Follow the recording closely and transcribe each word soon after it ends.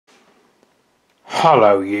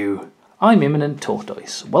Hello you, I'm Imminent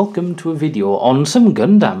Tortoise. Welcome to a video on some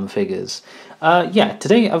Gundam figures. Yeah,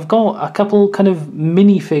 today I've got a couple kind of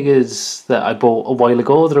mini figures that I bought a while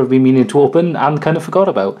ago that I've been meaning to open and kind of forgot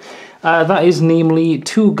about. That is namely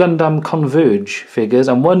two Gundam Converge figures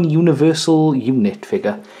and one Universal Unit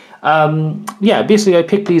figure. Yeah, basically I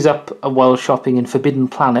picked these up while shopping in Forbidden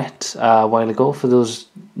Planet a while ago. For those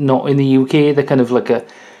not in the UK, they're kind of like a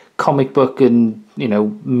comic book and, you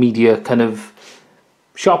know, media kind of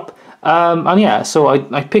shop. And yeah, so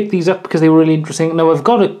I picked these up because they were really interesting. Now I've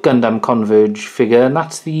got a Gundam Converge figure, and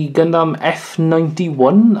that's the Gundam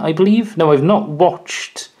F91, I believe. Now I've not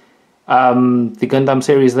watched the Gundam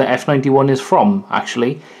series that F91 is from,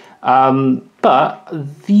 actually. But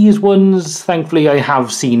these ones, thankfully, I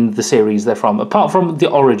have seen the series they're from, apart from the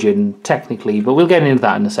origin, technically, but we'll get into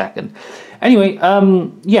that in a second. Anyway,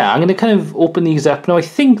 yeah, I'm going to kind of open these up. Now, I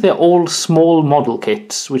think they're all small model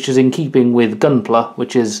kits, which is in keeping with Gunpla,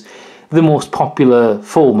 which is the most popular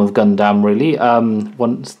form of Gundam, really.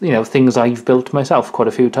 Things I've built myself quite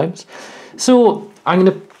a few times. So, I'm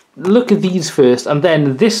going to look at these first, and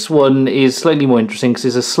then this one is slightly more interesting because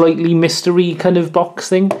it's a slightly mystery kind of box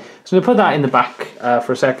thing. So I'm going to put that in the back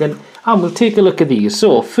for a second, and we'll take a look at these.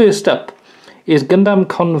 So first up is Gundam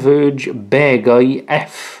Converge Bear Guy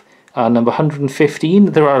F, number 115.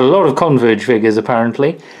 There are a lot of Converge figures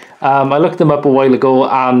apparently. I looked them up a while ago,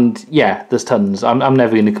 and yeah, there's tons. I'm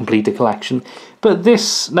never going to complete a collection. But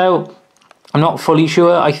this, now, I'm not fully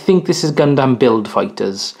sure. I think this is Gundam Build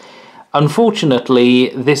Fighters. Unfortunately,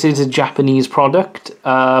 this is a Japanese product,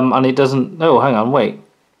 and it doesn't... Oh, hang on, wait.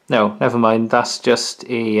 No, never mind. That's just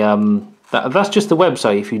a... That's just the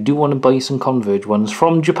website if you do want to buy some Converge ones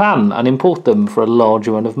from Japan and import them for a large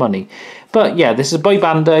amount of money. But yeah, this is by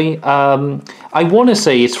Bandai. I want to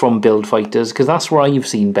say it's from Build Fighters, because that's where I've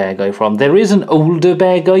seen Bear Guy from. There is an older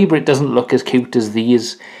Bear Guy, but it doesn't look as cute as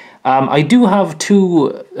these. I do have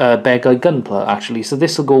two Bear Guy Gunpla, actually, so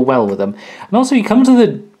this will go well with them. And also, he comes with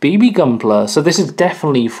a baby Gunpla, so this is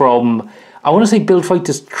definitely from, I want to say Build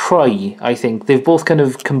Fighters Try, I think. They've both kind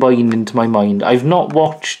of combined into my mind. I've not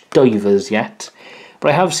watched Divers yet, but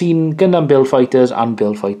I have seen Gundam Build Fighters and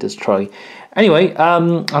Build Fighters Try. Anyway,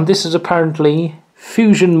 and this is apparently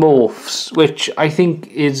Fusion Morphs, which I think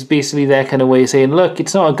is basically their kind of way of saying, look,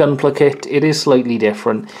 it's not a Gunpla kit, it is slightly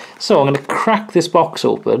different. So I'm going to crack this box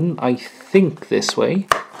open, I think this way.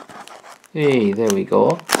 Hey, there we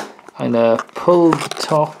go. I'm going to pull the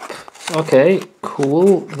top. Okay,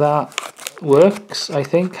 cool, that works, I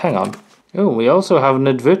think. Hang on. Oh, we also have an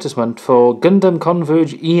advertisement for Gundam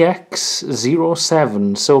Converge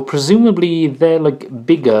EX07. So presumably they're like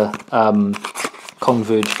bigger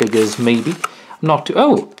Converge figures, maybe. Not too...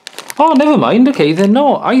 Oh, never mind. Okay, they're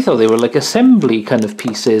not. I thought they were like assembly kind of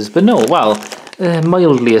pieces, but no, well,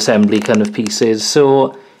 mildly assembly kind of pieces.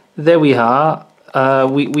 So there we are.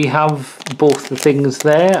 We have both the things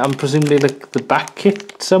there, and presumably like the back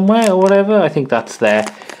kit somewhere or whatever. I think that's there.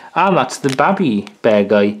 And that's the Babby Bear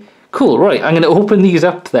Guy. Cool, right, I'm going to open these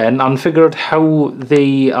up then and figure out how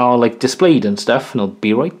they are like displayed and stuff, and I'll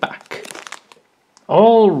be right back.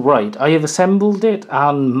 Alright, I have assembled it,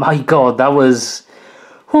 and my god, that was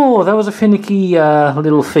a finicky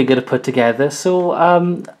little figure to put together. So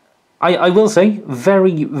I will say,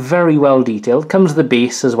 very, very well detailed. Comes the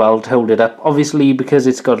base as well to hold it up, obviously because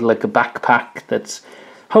it's got like a backpack that's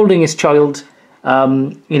holding its child.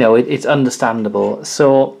 You know, it's understandable.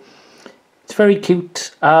 So it's very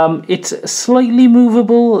cute. It's slightly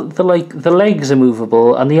movable. The legs are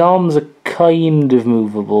movable and the arms are kind of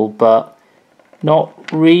movable, but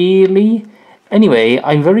not really. Anyway,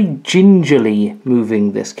 I'm very gingerly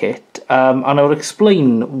moving this kit, and I'll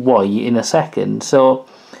explain why in a second. So,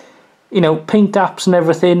 you know, paint apps and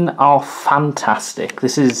everything are fantastic.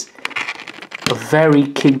 This is a very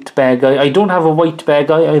cute Bear Guy. I don't have a white Bear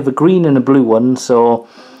Guy, I have a green and a blue one, so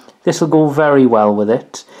this will go very well with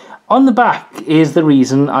it. On the back is the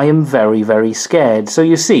reason I am very, very scared. So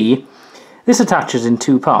you see, this attaches in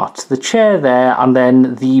two parts. The chair there, and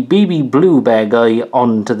then the baby blue Bear Guy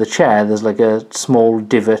onto the chair. There's like a small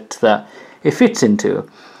divot that it fits into.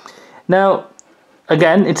 Now,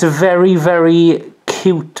 again, it's a very, very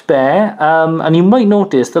cute bear, and you might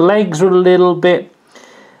notice the legs are a little bit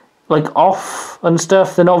like off and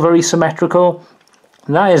stuff. They're not very symmetrical.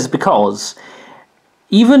 And that is because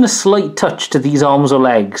even a slight touch to these arms or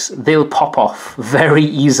legs, they'll pop off very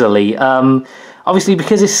easily. Obviously,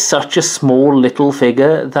 because it's such a small little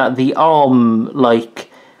figure that the arm like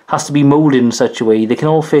has to be molded in such a way they can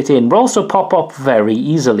all fit in, but also pop up very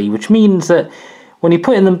easily, which means that when you're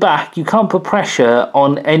putting them back, you can't put pressure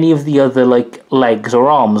on any of the other like legs or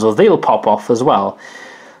arms, or they'll pop off as well.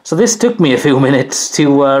 So this took me a few minutes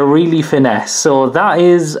to really finesse, so that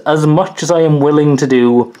is as much as I am willing to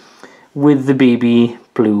do with the baby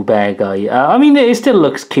blue bear guy. I mean, it still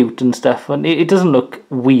looks cute and stuff, and it doesn't look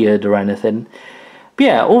weird or anything. But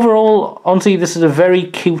yeah, overall, honestly, this is a very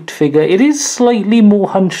cute figure. It is slightly more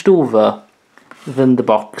hunched over than the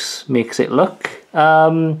box makes it look.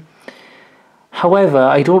 However,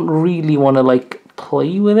 I don't really want to, like,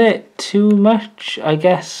 play with it too much. I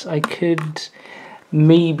guess I could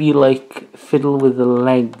maybe like fiddle with the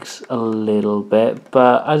legs a little bit,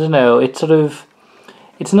 but I don't know, it's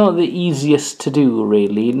not the easiest to do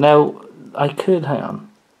really. Now I could, hang on,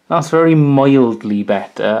 that's very mildly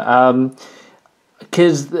better,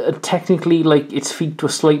 because technically, like, its feet were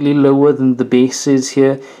slightly lower than the base is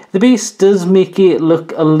here. The base does make it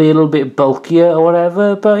look a little bit bulkier or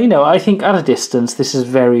whatever, but you know, I think at a distance this is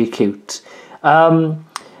very cute.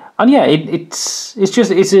 And yeah, it's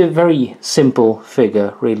a very simple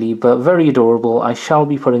figure, really, but very adorable. I shall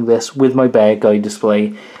be putting this with my bear guy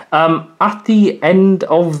display. At the end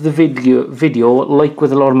of the video, like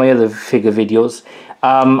with a lot of my other figure videos,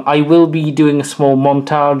 I will be doing a small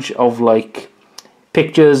montage of like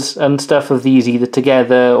pictures and stuff of these either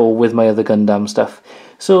together or with my other Gundam stuff.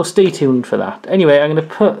 So stay tuned for that. Anyway, I'm going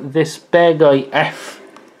to put this bear guy F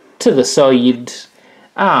to the side.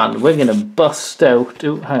 And we're going to bust out...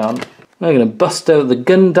 Oh, hang on. We're going to bust out the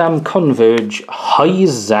Gundam Converge High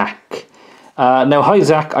Zack. Now, High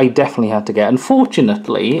Zack I definitely had to get.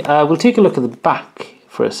 Unfortunately, we'll take a look at the back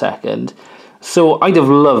for a second. So, I'd have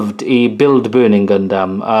loved a build burning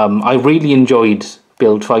Gundam. I really enjoyed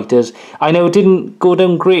build fighters. I know it didn't go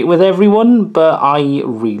down great with everyone, but I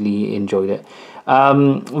really enjoyed it.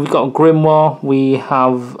 We've got Grimoire. We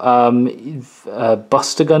have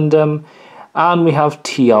Buster Gundam. And we have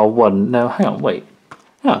TR1. Now, hang on, wait.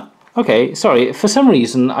 Yeah, okay, sorry. For some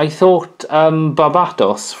reason, I thought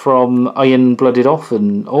Barbatos from Iron-Blooded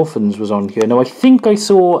Orphans was on here. Now, I think I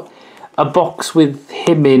saw a box with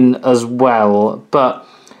him in as well, but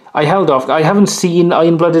I held off. I haven't seen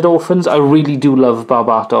Iron-Blooded Orphans. I really do love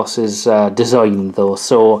Barbatos's design, though,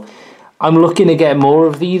 so I'm looking to get more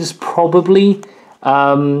of these, probably.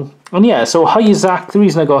 And yeah, so High Zack, the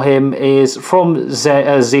reason I got him is from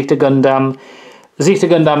Zeta Gundam. Zeta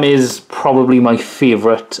Gundam is probably my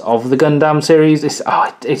favourite of the Gundam series.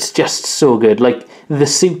 It's just so good. Like, the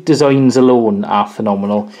suit designs alone are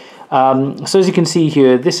phenomenal. So as you can see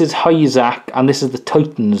here, this is High Zack, and this is the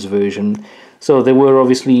Titans version. So there were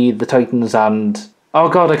obviously the Titans and... Oh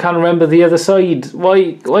god, I can't remember the other side.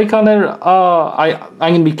 Why can't I... Oh,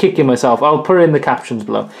 I'm going to be kicking myself. I'll put it in the captions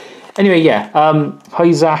below. Anyway, yeah,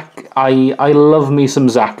 High Zack, I love me some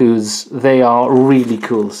Zakus. They are really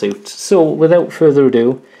cool suits. So, without further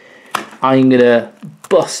ado, I'm going to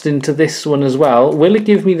bust into this one as well. Will it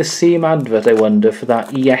give me the same advert, I wonder, for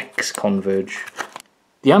that EX Converge?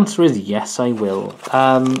 The answer is yes, I will.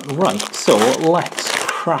 Right, so let's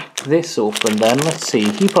crack this open then. Let's see,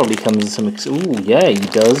 he probably comes with some... Ooh, yeah, he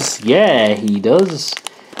does. Yeah, he does.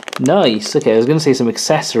 Nice. Okay, I was going to say some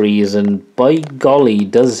accessories, and by golly,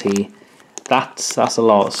 does he? That's a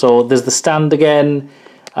lot. So there's the stand again.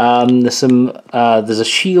 There's a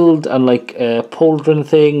shield and like a pauldron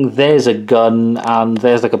thing. There's a gun, and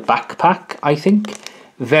there's like a backpack, I think.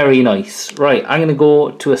 Very nice. Right, I'm going to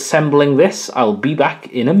go to assembling this. I'll be back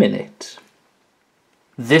in a minute.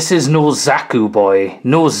 This is no Zaku, boy.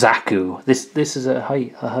 No Zaku. This is a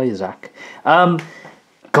high Zack.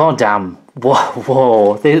 Goddamn.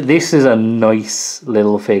 Whoa, this is a nice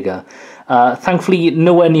little figure. Thankfully,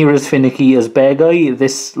 nowhere near as finicky as Bear Guy.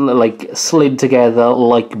 This, like, slid together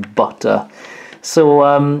like butter. So,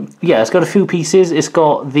 yeah, it's got a few pieces. It's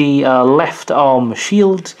got the left arm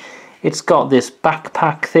shield. It's got this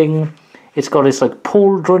backpack thing. It's got this, like,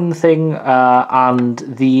 pauldron thing. And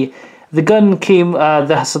the gun came...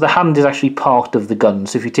 so the hand is actually part of the gun.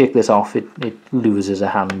 So if you take this off, it loses a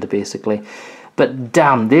hand, basically. But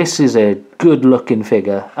damn, this is a good-looking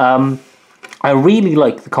figure. I really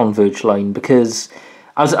like the Converge line because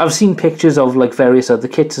I've seen pictures of like various other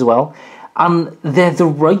kits as well, and they're the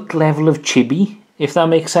right level of chibi, if that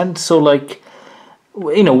makes sense. So like,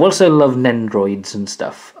 you know, whilst I love Nendroids and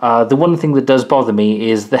stuff, the one thing that does bother me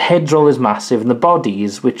is the head roll is massive and the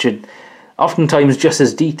bodies, which are oftentimes just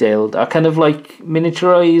as detailed, are kind of like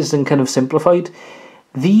miniaturized and kind of simplified.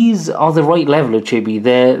 These are the right level of chibi.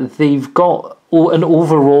 They've got an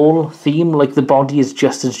overall theme, like the body is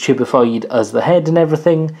just as chibified as the head and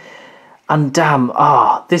everything. And damn,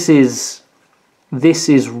 this is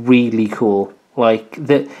really cool. Like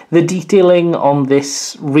the detailing on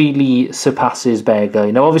this really surpasses Bear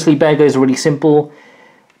Guy. Now obviously Bear Guy is a really simple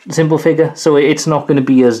figure, so it's not going to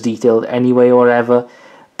be as detailed anyway or whatever.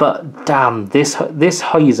 But damn, this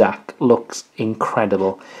Hyzak looks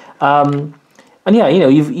incredible. And yeah, you know,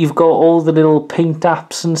 you've got all the little paint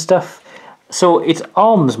apps and stuff. So its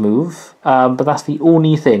arms move, but that's the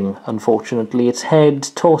only thing, unfortunately. Its head,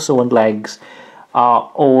 torso and legs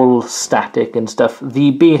are all static and stuff. The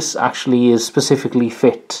base actually is specifically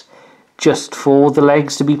fit just for the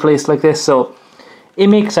legs to be placed like this, so it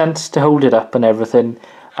makes sense to hold it up and everything.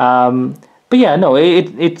 But yeah, no,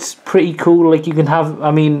 it's pretty cool. Like, you can have,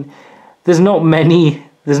 I mean, there's not many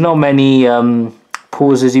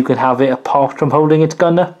poses you can have it apart from holding its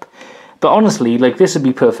gun up. But honestly, like, this would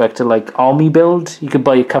be perfect to, like, army build. You could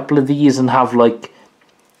buy a couple of these and have, like,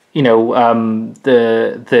 you know,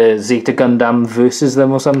 the Zeta Gundam versus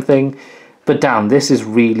them or something. But damn, this is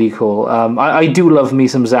really cool. I do love me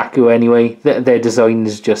some Zaku anyway. Their design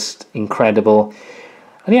is just incredible.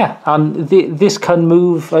 And yeah, and this can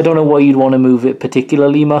move. I don't know why you'd want to move it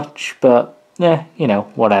particularly much, but yeah, you know,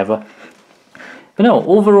 whatever. But no,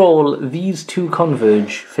 overall, these two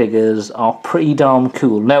Converge figures are pretty darn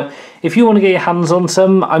cool. Now, if you want to get your hands on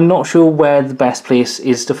some, I'm not sure where the best place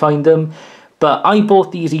is to find them, but I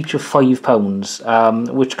bought these each of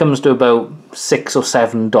 £5, which comes to about $6 or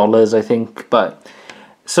 $7, I think. But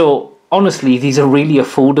so honestly, these are really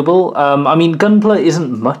affordable. I mean, Gunpla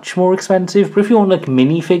isn't much more expensive, but if you want like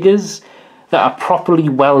minifigures that are properly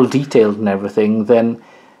well detailed and everything, then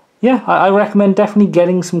yeah, I recommend definitely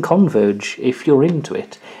getting some Converge if you're into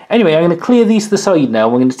it. Anyway, I'm going to clear these to the side now.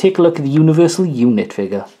 We're going to take a look at the Universal Unit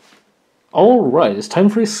figure. Alright, it's time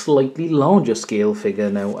for a slightly larger scale figure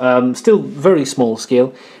now. Still very small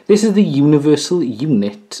scale. This is the Universal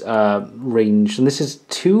Unit range, and this is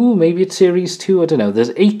 2, maybe it's Series 2, I don't know.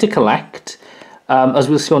 There's 8 to collect, as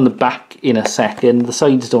we'll see on the back in a second. The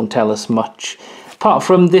sides don't tell us much. Apart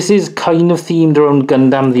from, this is kind of themed around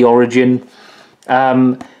Gundam the Origin.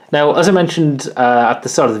 Now, as I mentioned at the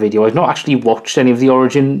start of the video, I've not actually watched any of the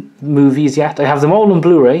Origin movies yet. I have them all on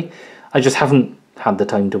Blu-ray. I just haven't had the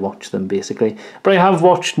time to watch them, basically. But I have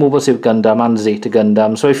watched Mobile Suit Gundam and Zeta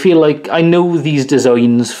Gundam, so I feel like I know these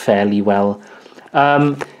designs fairly well.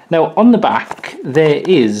 Now, on the back, there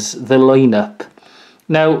is the lineup.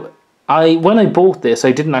 Now, when I bought this,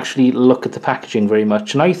 I didn't actually look at the packaging very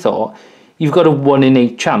much, and I thought, you've got a 1 in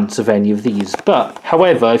 8 chance of any of these. But,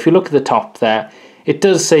 however, if you look at the top there, it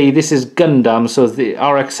does say this is Gundam, so the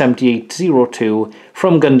RX-7802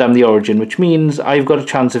 from Gundam the Origin, which means I've got a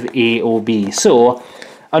chance of A or B. So,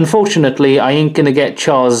 unfortunately, I ain't going to get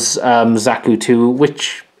Char's Zaku 2,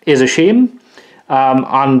 which is a shame.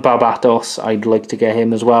 And Barbatos, I'd like to get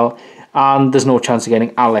him as well. And there's no chance of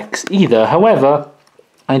getting Alex either. However,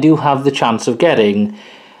 I do have the chance of getting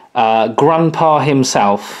Grandpa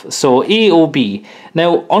himself, so A or B.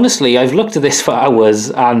 Now, honestly, I've looked at this for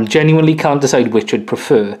hours and genuinely can't decide which I'd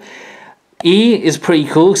prefer. A is pretty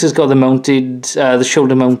cool because it's got the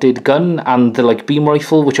shoulder-mounted gun and the like beam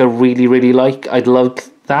rifle, which I really, really like. I'd love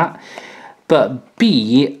that. But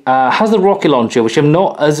B has the rocket launcher, which I'm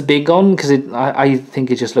not as big on because I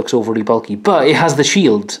think it just looks overly bulky. But it has the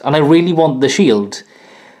shield, and I really want the shield.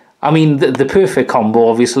 I mean, the perfect combo,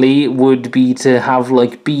 obviously, would be to have,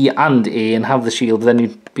 like, B and A and have the shield, then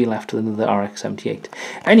you'd be left with the RX-78.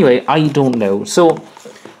 Anyway, I don't know. So,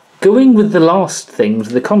 going with the last things,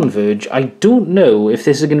 the Converge, I don't know if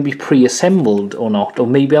this is going to be pre-assembled or not, or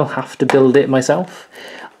maybe I'll have to build it myself.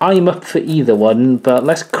 I'm up for either one, but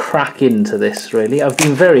let's crack into this, really. I've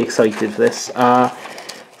been very excited for this.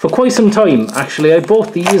 For quite some time, actually. I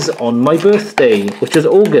bought these on my birthday, which was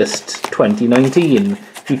August 2019.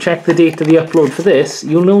 If you check the date of the upload for this,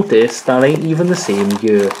 you'll notice that ain't even the same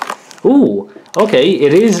year. Ooh, okay,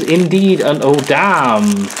 it is indeed an... Oh, damn.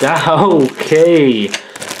 Okay.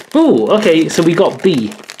 Ooh, okay, so we got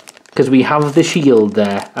B, because we have the shield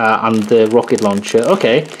there, and the rocket launcher.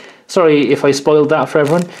 Okay, sorry if I spoiled that for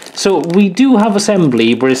everyone. So we do have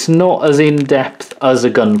assembly, but it's not as in-depth as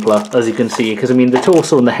a Gunpla, as you can see, because, I mean, the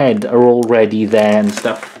torso and the head are already there and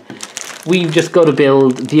stuff. We've just got to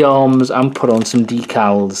build the arms and put on some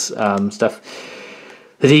decals stuff.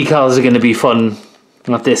 The decals are going to be fun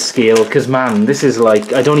at this scale, because, man, this is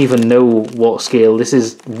like, I don't even know what scale. This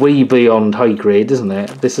is way beyond high grade, isn't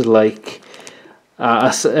it? This is like,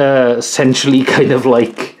 essentially kind of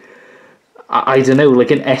like, I don't know,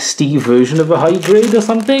 like an SD version of a high grade or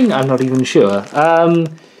something? I'm not even sure.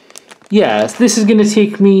 Yeah, this is going to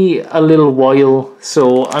take me a little while,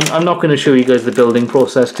 so I'm not going to show you guys the building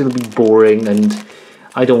process because it'll be boring and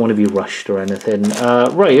I don't want to be rushed or anything.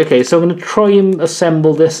 Right, okay, so I'm going to try and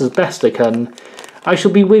assemble this as best I can. I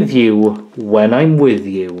shall be with you when I'm with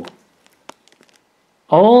you.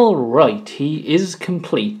 Alright, he is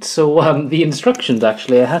complete. So the instructions,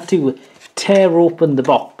 actually, I had to tear open the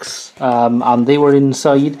box, and they were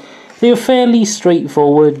inside. They were fairly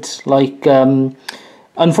straightforward, like,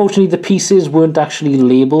 unfortunately the pieces weren't actually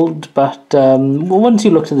labelled, but once you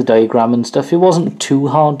looked at the diagram and stuff, it wasn't too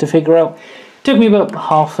hard to figure out. It took me about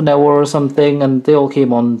half an hour or something, and they all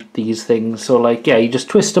came on these things, so like, yeah, you just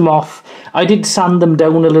twist them off. I did sand them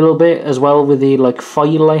down a little bit as well with the like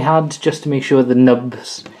file I had, just to make sure the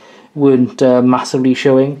nubs weren't massively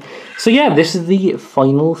showing. So yeah, this is the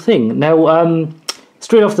final thing. Now,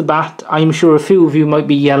 straight off the bat, I'm sure a few of you might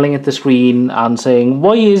be yelling at the screen and saying,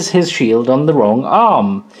 why is his shield on the wrong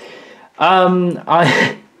arm?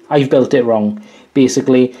 I've built it wrong,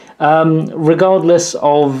 basically. Regardless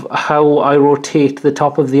of how I rotate the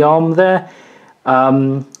top of the arm there,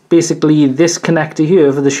 basically this connector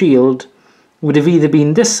here for the shield would have either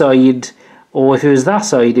been this side, or if it was that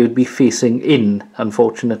side, it would be facing in,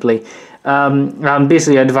 unfortunately. And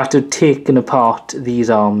basically I'd have had to have taken apart these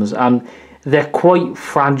arms, and they're quite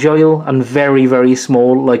fragile and very, very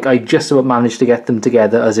small. Like, I just about managed to get them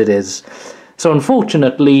together as it is. So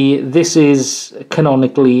unfortunately, this is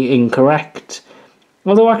canonically incorrect.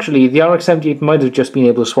 Although actually, the RX-78 might have just been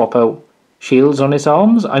able to swap out shields on its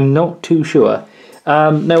arms. I'm not too sure.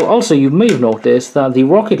 Now, also, you may have noticed that the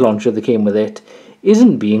rocket launcher that came with it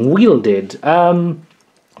isn't being wielded.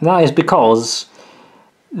 That is because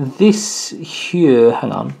this here,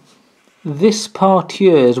 hang on, this part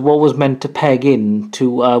here is what was meant to peg in to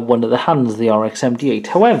one of the hands of the RX-78.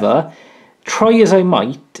 However, try as I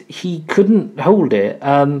might, he couldn't hold it.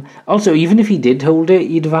 Also, even if he did hold it,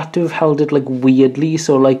 he'd have had to have held it like weirdly,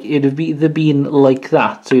 so like it'd have either been like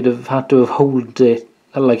that, so he'd have had to have held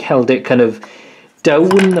it kind of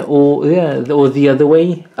down, or yeah, or the other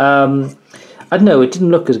way. I don't know, it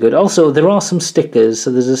didn't look as good. Also, there are some stickers, so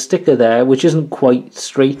there's a sticker there which isn't quite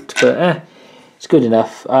straight, but it's good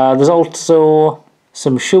enough. There's also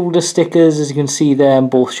some shoulder stickers, as you can see there, on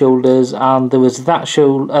both shoulders, and there was that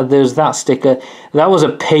there's that sticker. That was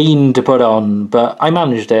a pain to put on, but I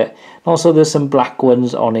managed it. Also, there's some black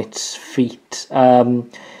ones on its feet.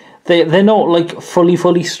 They're not like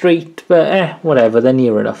fully straight, but whatever, they're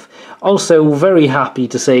near enough. Also, very happy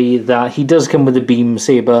to say that he does come with a beam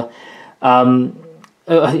saber.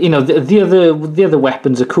 You know, the other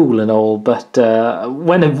weapons are cool and all, but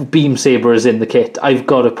when a beam saber is in the kit, I've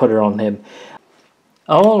got to put it on him.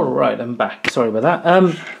 Alright, I'm back. Sorry about that.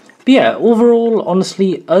 But yeah, overall,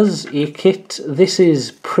 honestly, as a kit, this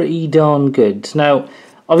is pretty darn good. Now,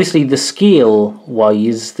 obviously, the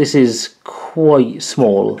scale-wise, this is quite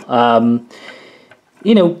small.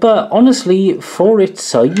 You know, but honestly, for its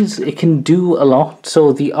size, it can do a lot.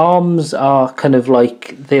 So the arms are kind of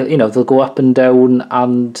like, they'll go up and down,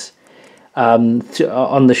 and on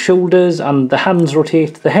the shoulders, and the hands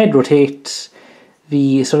rotate, the head rotates,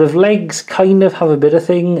 the sort of legs kind of have a bit of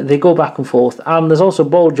thing, they go back and forth, and there's also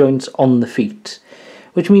ball joints on the feet,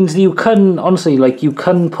 which means that you can, honestly, like, you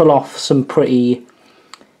can pull off some pretty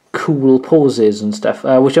cool poses and stuff,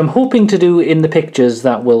 which I'm hoping to do in the pictures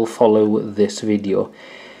that will follow this video.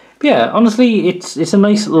 But yeah, honestly, it's a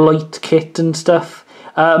nice light kit and stuff.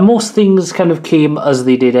 Most things kind of came as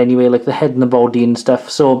they did anyway, like the head and the body and stuff,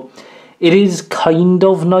 so it is kind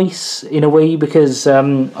of nice in a way, because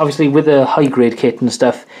obviously with a high grade kit and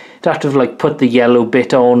stuff, you have to like put the yellow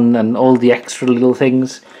bit on and all the extra little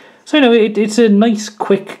things. So, you know, it's a nice,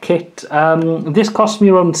 quick kit. This cost me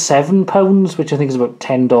around £7, which I think is about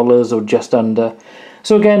 $10 or just under.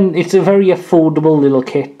 So again, it's a very affordable little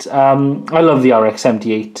kit. I love the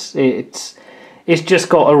RX-78. It's just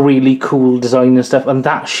got a really cool design and stuff. And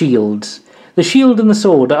that shield, the shield and the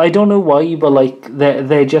sword, I don't know why, but like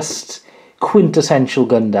they're just quintessential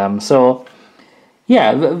Gundam. So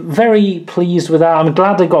yeah, very pleased with that. I'm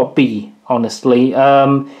glad I got B, honestly.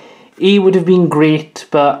 A would have been great,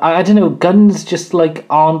 but I don't know, guns just like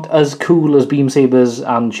aren't as cool as beam sabers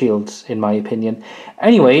and shields, in my opinion.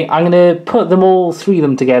 Anyway, I'm going to put them all, three of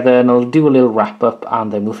them together, and I'll do a little wrap up,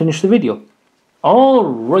 and then we'll finish the video.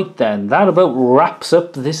 Alright then, that about wraps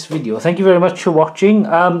up this video. Thank you very much for watching.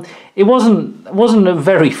 It wasn't a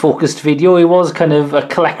very focused video, it was kind of a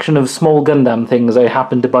collection of small Gundam things I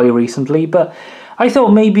happened to buy recently, but I thought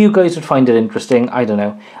maybe you guys would find it interesting, I don't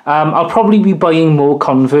know. I'll probably be buying more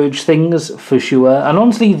Converge things, for sure, and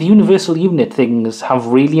honestly, the Universal Unit things have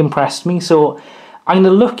really impressed me, so I'm going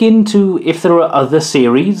to look into if there are other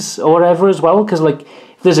series or whatever as well, because like,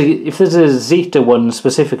 if there's a Zeta one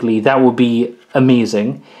specifically, that would be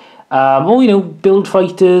amazing. Or, you know, Build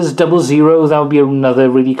Fighters, 00, that would be another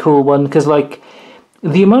really cool one, because like,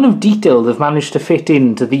 the amount of detail they've managed to fit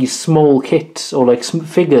into these small kits, or like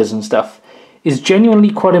figures and stuff, is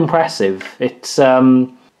genuinely quite impressive. It's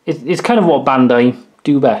kind of what Bandai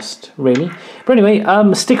do best, really. But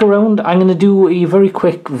anyway, stick around. I'm going to do a very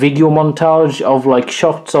quick video montage of like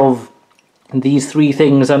shots of these three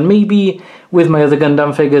things, and maybe with my other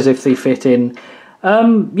Gundam figures if they fit in.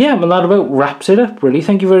 Yeah, and that about wraps it up, really.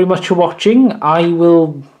 Thank you very much for watching. I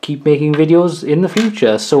will keep making videos in the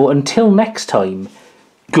future, so until next time,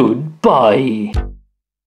 goodbye.